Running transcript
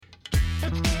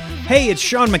Hey, it's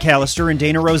Sean McAllister and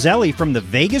Dana Roselli from the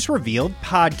Vegas Revealed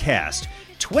podcast.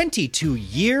 22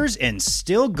 years and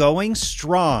still going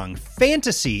strong.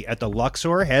 Fantasy at the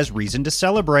Luxor has reason to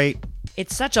celebrate.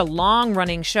 It's such a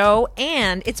long-running show,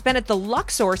 and it's been at the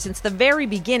Luxor since the very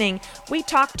beginning. We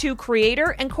talked to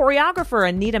creator and choreographer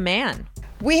Anita Mann.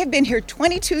 We have been here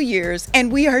 22 years,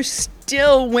 and we are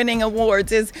still winning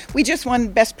awards. We just won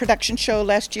Best Production Show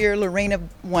last year. Lorena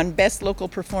won Best Local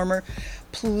Performer.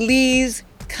 Please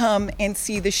come and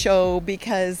see the show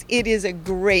because it is a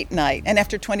great night. And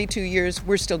after 22 years,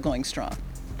 we're still going strong.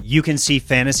 You can see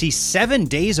Fantasy 7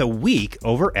 days a week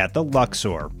over at the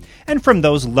Luxor. And from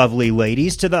those lovely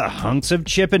ladies to the hunks of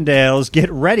Chippendales, get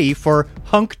ready for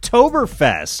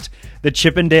Hunktoberfest. The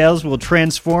Chippendales will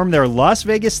transform their Las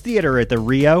Vegas theater at the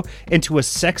Rio into a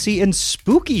sexy and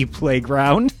spooky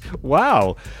playground.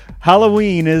 Wow.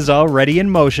 Halloween is already in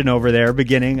motion over there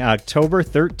beginning October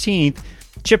 13th.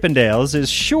 Chippendales is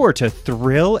sure to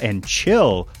thrill and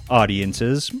chill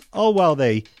audiences, all while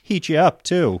they heat you up,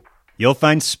 too. You'll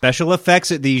find special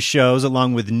effects at these shows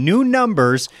along with new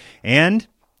numbers and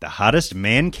the hottest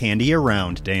man candy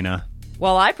around, Dana.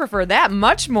 Well, I prefer that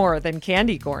much more than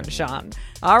candy corn, Sean.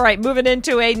 All right, moving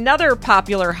into another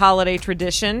popular holiday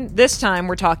tradition. This time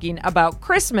we're talking about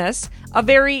Christmas. A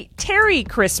very Terry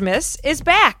Christmas is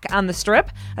back on the Strip,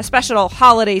 a special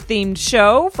holiday-themed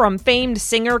show from famed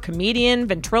singer, comedian,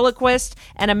 ventriloquist,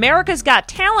 and America's Got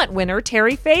Talent winner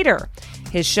Terry Fator.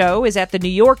 His show is at the New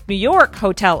York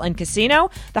Hotel and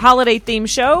Casino. The holiday-themed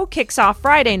show kicks off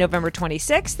Friday, November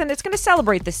 26th, and it's going to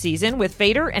celebrate the season with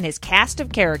Fator and his cast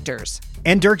of characters.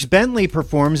 And Dierks Bentley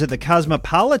performs at the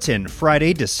Cosmopolitan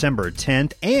Friday, December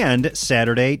 10th and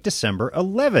Saturday, December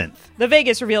 11th. The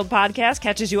Vegas Revealed podcast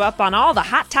catches you up on all the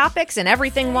hot topics and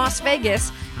everything Las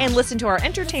Vegas, and listen to our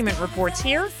entertainment reports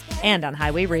here and on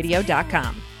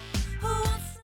highwayradio.com.